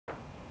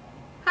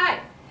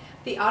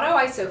The Auto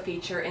ISO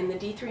feature in the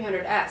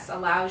D300S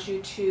allows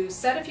you to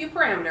set a few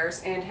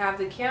parameters and have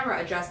the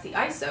camera adjust the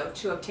ISO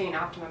to obtain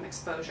optimum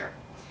exposure.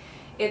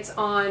 It's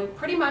on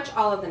pretty much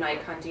all of the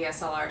Nikon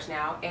DSLRs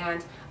now,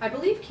 and I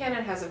believe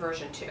Canon has a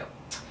version 2.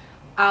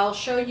 I'll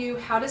show you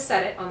how to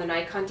set it on the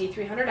Nikon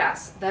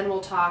D300S, then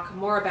we'll talk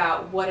more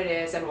about what it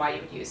is and why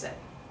you would use it.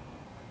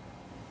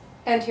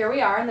 And here we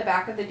are in the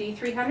back of the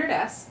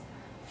D300S.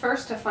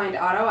 First, to find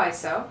Auto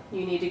ISO,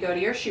 you need to go to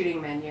your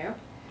shooting menu,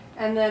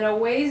 and then a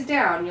ways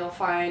down you'll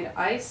find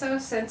ISO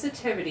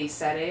sensitivity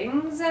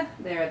settings.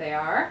 There they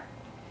are.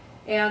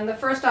 And the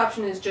first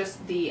option is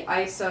just the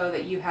ISO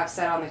that you have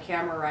set on the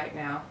camera right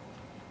now.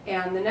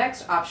 And the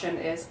next option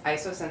is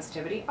ISO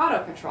sensitivity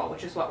auto control,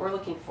 which is what we're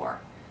looking for.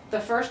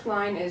 The first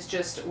line is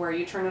just where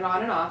you turn it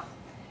on and off.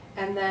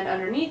 And then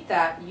underneath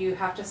that, you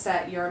have to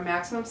set your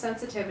maximum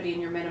sensitivity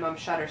and your minimum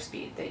shutter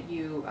speed that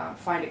you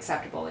find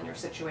acceptable in your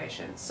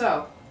situation.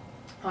 So,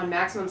 on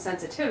maximum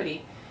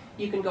sensitivity,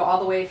 you can go all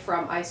the way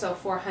from ISO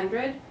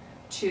 400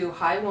 to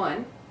high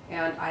 1,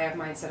 and I have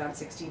mine set on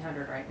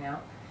 1600 right now.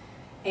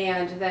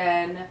 And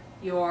then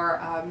your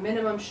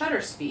minimum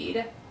shutter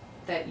speed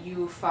that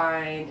you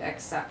find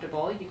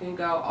acceptable, you can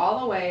go all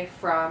the way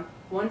from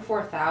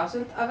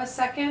 1/4000th of a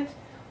second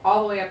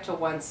all the way up to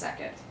 1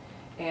 second.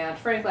 And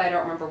frankly, I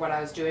don't remember what I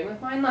was doing with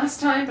mine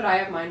last time, but I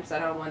have mine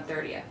set on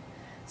 1/30th.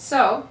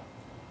 So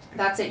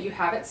that's it, you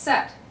have it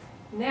set.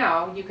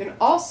 Now you can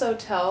also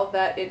tell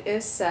that it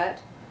is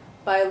set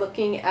by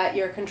looking at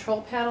your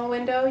control panel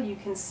window. You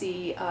can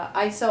see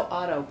ISO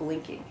auto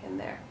blinking in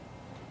there.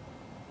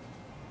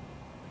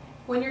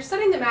 When you're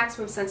setting the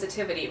maximum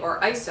sensitivity,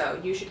 or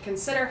ISO, you should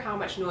consider how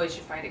much noise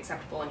you find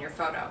acceptable in your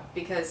photo,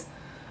 because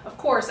of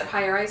course at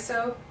higher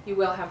ISO you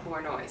will have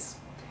more noise.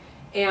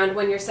 And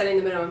when you're setting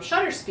the minimum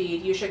shutter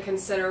speed, you should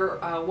consider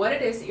what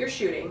it is that you're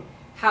shooting,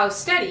 how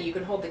steady you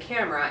can hold the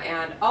camera,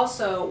 and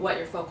also what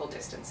your focal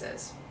distance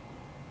is.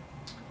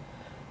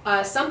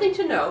 Something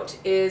to note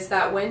is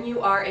that when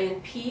you are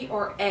in P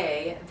or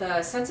A,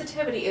 the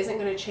sensitivity isn't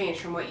going to change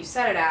from what you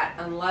set it at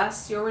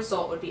unless your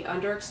result would be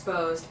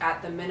underexposed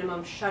at the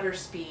minimum shutter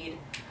speed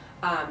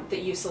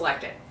that you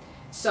selected.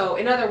 So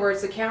in other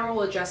words, the camera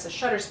will adjust the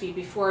shutter speed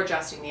before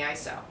adjusting the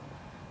ISO.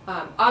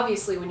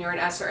 Obviously when you're in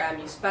S or M,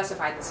 you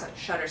specified the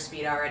shutter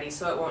speed already,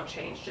 so it won't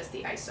change, just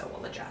the ISO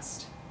will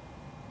adjust.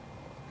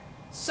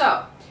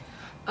 So,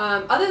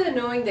 other than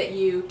knowing that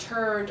you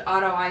turned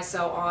Auto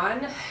ISO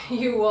on,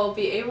 you will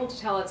be able to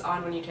tell it's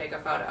on when you take a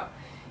photo.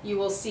 You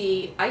will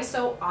see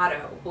ISO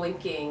auto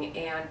blinking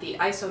and the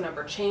ISO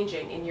number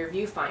changing in your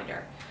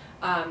viewfinder.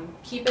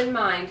 Keep in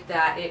mind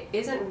that it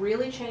isn't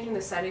really changing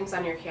the settings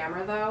on your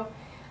camera though.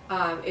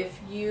 If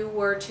you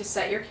were to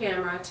set your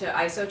camera to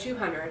ISO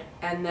 200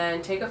 and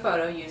then take a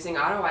photo using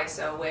Auto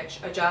ISO, which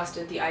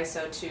adjusted the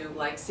ISO to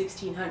like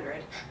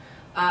 1600,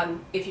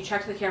 if you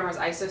checked the camera's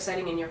ISO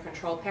setting in your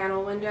control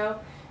panel window,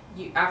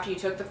 after you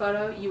took the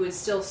photo, you would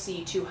still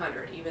see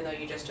 200, even though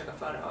you just took a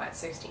photo at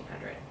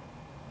 1600.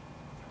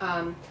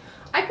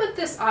 I put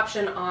this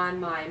option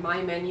on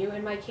my menu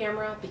in my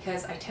camera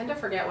because I tend to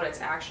forget what it's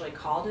actually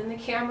called in the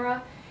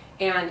camera,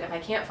 and if I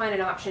can't find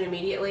an option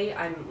immediately,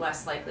 I'm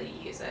less likely to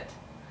use it.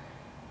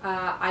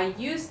 I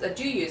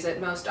do use it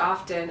most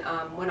often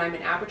when I'm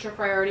in aperture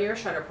priority or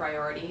shutter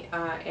priority,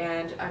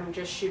 and I'm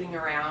just shooting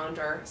around,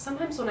 or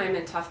sometimes when I'm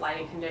in tough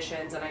lighting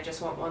conditions and I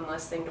just want one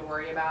less thing to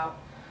worry about.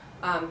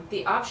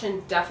 The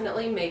option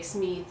definitely makes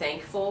me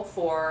thankful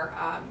for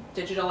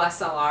digital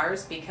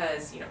SLRs,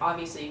 because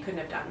obviously you couldn't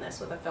have done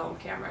this with a film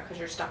camera because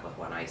you're stuck with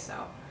one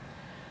ISO.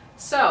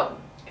 So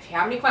if you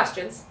have any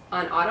questions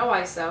on Auto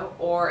ISO,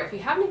 or if you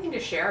have anything to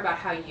share about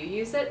how you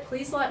use it,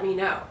 please let me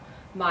know.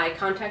 My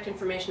contact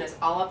information is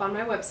all up on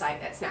my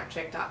website at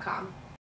snapchick.com.